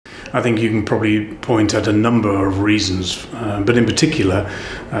I think you can probably point at a number of reasons, but in particular,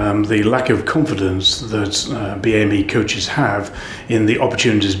 the lack of confidence that BAME coaches have in the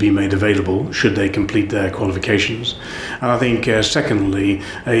opportunities being made available should they complete their qualifications. And I think, secondly,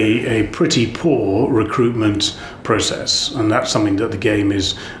 a pretty poor recruitment process, and that's something that the game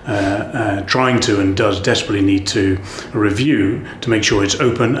is trying to and does desperately need to review to make sure it's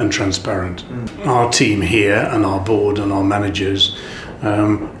open and transparent. Our team here and our board and our managers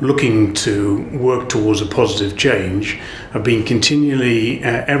looking to work towards a positive change have been continually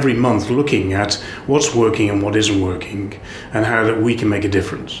every month looking at what's working and what isn't working and how that we can make a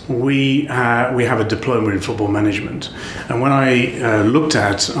difference. We have a diploma in football management, and when I looked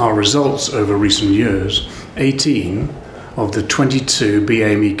at our results over recent years, 18 of the 22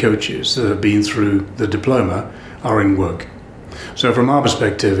 BAME coaches that have been through the diploma are in work. So from our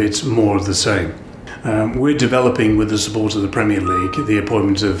perspective, it's more of the same. We're developing, with the support of the Premier League, the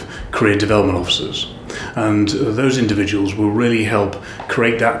appointment of career development officers, and those individuals will really help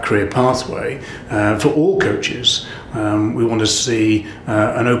create that career pathway for all coaches. We want to see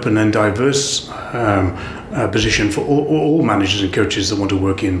an open and diverse position for all managers and coaches that want to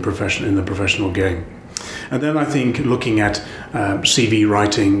work in the professional game. And then I think looking at CV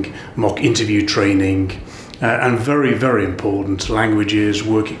writing, mock interview training, and very, very important, languages,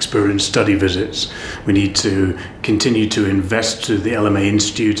 work experience, study visits. We need to continue to invest to the LMA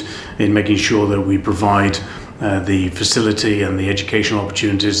Institute in making sure that we provide the facility and the educational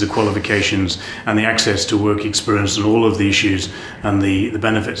opportunities, the qualifications and the access to work experience and all of the issues and the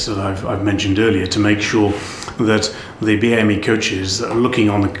benefits that I've mentioned earlier, to make sure that the BAME coaches that are looking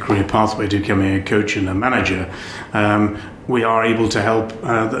on the career pathway to becoming a coach and a manager, we are able to help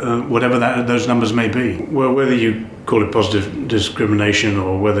whatever those numbers may be. Well, whether you call it positive discrimination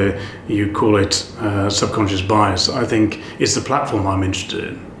or whether you call it subconscious bias, I think it's the platform I'm interested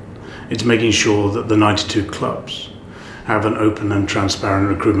in. It's making sure that the 92 clubs have an open and transparent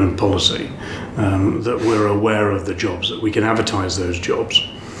recruitment policy, that we're aware of the jobs, that we can advertise those jobs.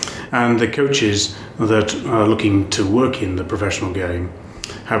 And the coaches that are looking to work in the professional game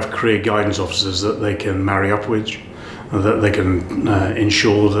have career guidance officers that they can marry up with, that they can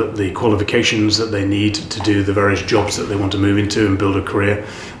ensure that the qualifications that they need to do the various jobs that they want to move into and build a career,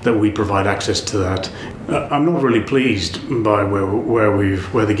 that we provide access to that. I'm not really pleased by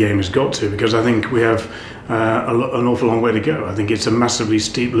where the game has got to, because I think we have an awful long way to go. I think it's a massively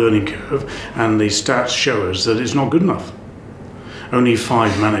steep learning curve, and the stats show us that it's not good enough. Only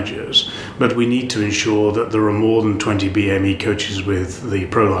 5 managers, but we need to ensure that there are more than 20 BAME coaches with the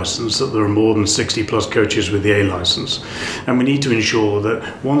pro license, that there are more than 60 plus coaches with the A license. And we need to ensure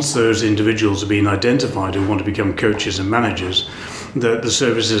that once those individuals have been identified who want to become coaches and managers, that the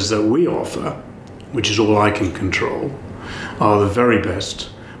services that we offer, which is all I can control, are the very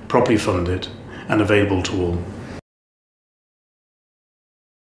best, properly funded and available to all.